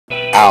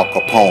Al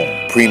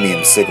Capone,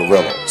 premium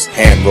cigarillos,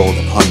 hand-rolled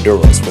in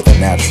Honduras with a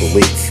natural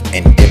leaf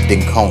and dipped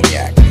in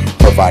cognac,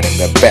 providing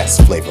the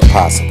best flavor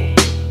possible.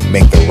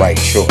 Make the right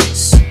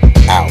choice.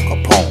 Al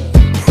Capone,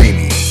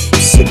 premium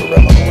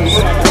cigarillos.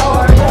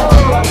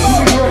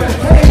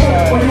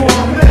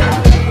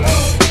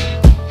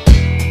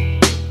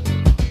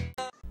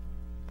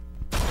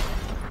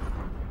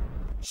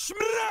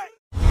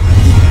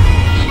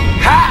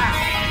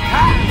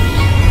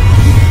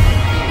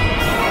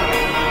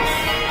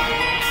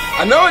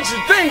 I know what you're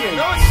thinking.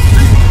 You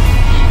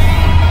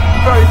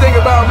probably think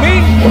about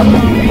me.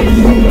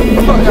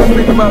 Fuck, I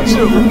think about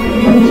you.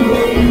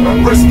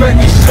 Respect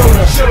the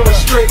shoulder, shoulder,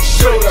 straight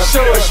shoulder,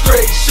 shoulder,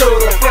 straight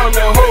shoulder. From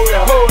the holder,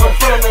 holder,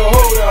 from the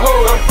holder,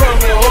 holder, from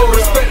the holder.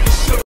 Respect the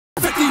shoulder.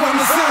 50 on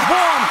the zip,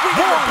 one.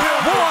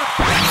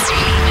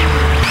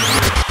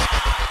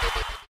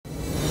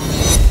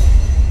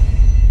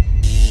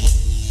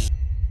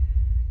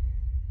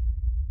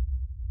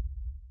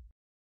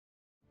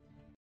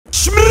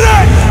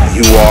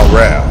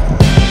 URL,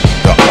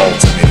 the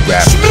ultimate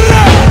rapper.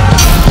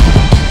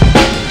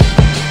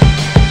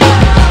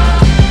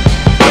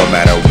 No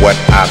matter what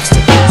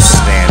obstacles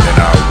stand in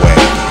our way,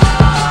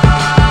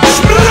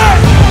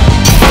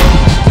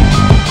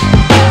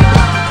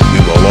 we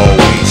will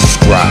always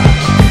strive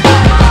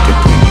to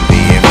bring you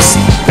the MC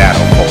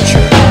battle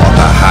culture on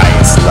the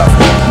highest level.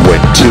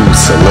 We're two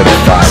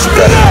solidified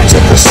veterans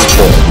of the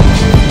sport,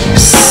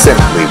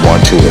 simply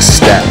want to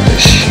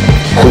establish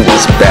who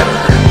is better.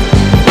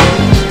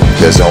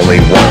 There's only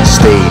one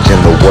stage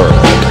in the world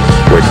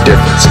where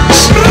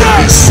differences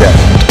can be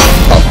settled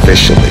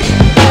officially.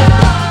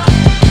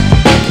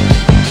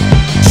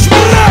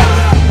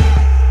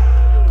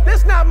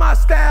 This not my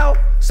style,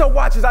 so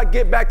watch as I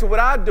get back to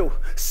what I do.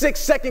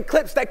 6-second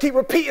clips that keep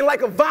repeating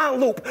like a Vine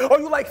loop. Or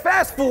you like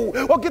fast food,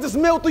 or get this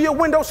meal through your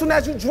window soon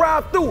as you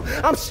drive through.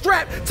 I'm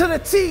strapped to the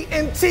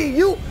TNT,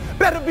 you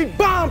better be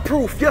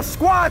bomb-proof. Your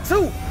squad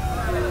too,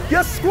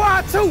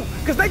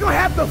 cause they gonna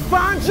have to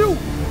find you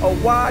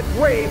a wide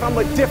grave. I'm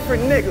a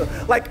different nigga,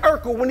 like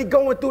Urkel when he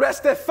going through that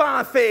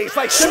Stefan phase.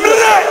 Like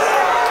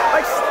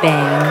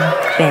bang,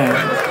 bang.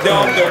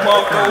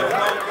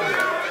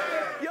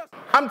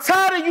 I'm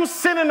tired of you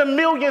sending a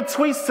million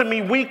tweets to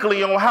me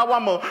weekly on how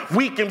I'm a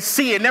weak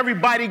MC and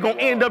everybody gonna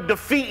end up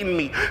defeating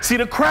me. See,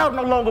 the crowd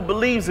no longer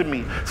believes in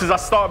me since I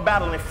start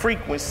battling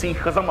frequency,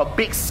 cause I'm a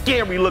big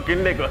scary looking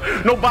nigga.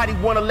 Nobody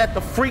wanna let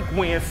the freak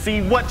win.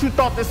 See, what you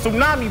thought the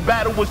tsunami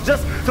battle was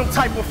just some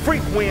type of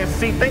freak win.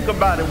 See, think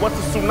about it, what's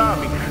a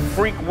tsunami?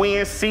 Freak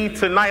win. See,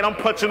 tonight I'm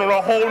punching on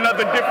a whole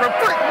nother different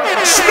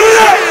frequency.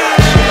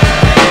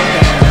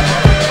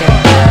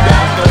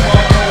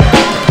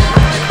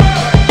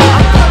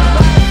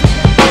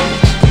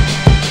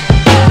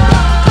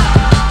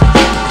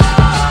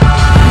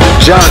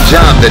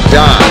 John the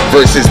Don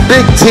versus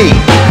Big T,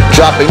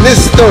 dropping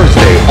this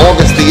Thursday,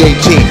 August the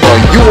 18th on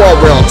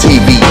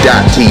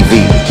Urltv.tv.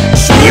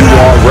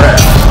 URL,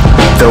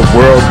 the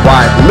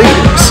worldwide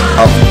leaders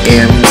of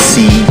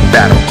MC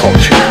battle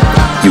culture.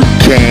 You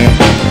can't